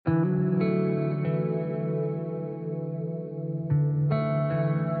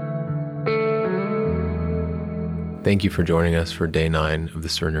Thank you for joining us for day 9 of the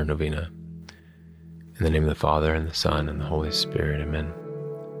Surrender Novena. In the name of the Father, and the Son, and the Holy Spirit, amen.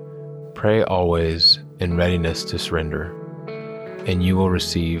 Pray always in readiness to surrender, and you will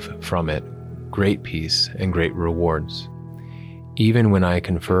receive from it great peace and great rewards, even when I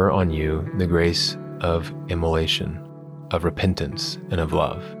confer on you the grace of immolation, of repentance, and of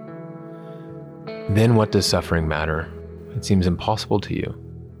love. Then what does suffering matter? It seems impossible to you.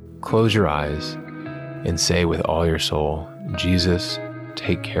 Close your eyes and say with all your soul, Jesus,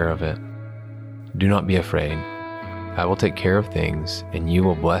 take care of it. Do not be afraid. I will take care of things, and you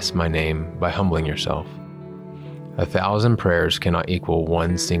will bless my name by humbling yourself. 1,000 prayers cannot equal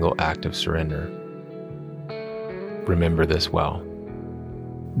one single act of surrender. Remember this well.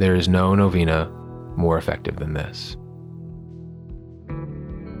 There is no novena more effective than this.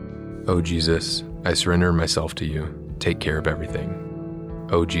 O Jesus, I surrender myself to you. Take care of everything.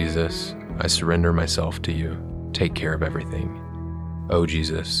 O Jesus, I surrender myself to you. Take care of everything. O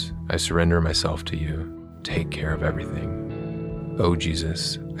Jesus, I surrender myself to you. Take care of everything. O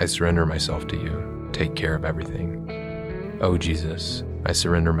Jesus, I surrender myself to you. Take care of everything. O Jesus, I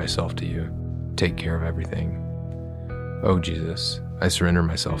surrender myself to you. Take care of everything. O Jesus, I surrender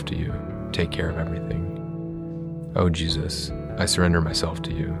myself to you. Take care of everything. O Jesus, I surrender myself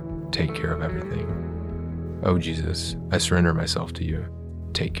to you. Take care of everything. O Jesus, I surrender myself to you.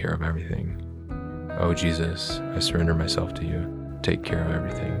 Take care of everything. O Jesus, I surrender myself to you. Take care of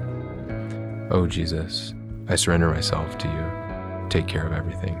everything. O Jesus, I surrender myself to you. Take care of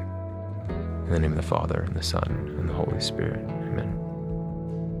everything. In the name of the Father, and the Son, and the Holy Spirit. Amen.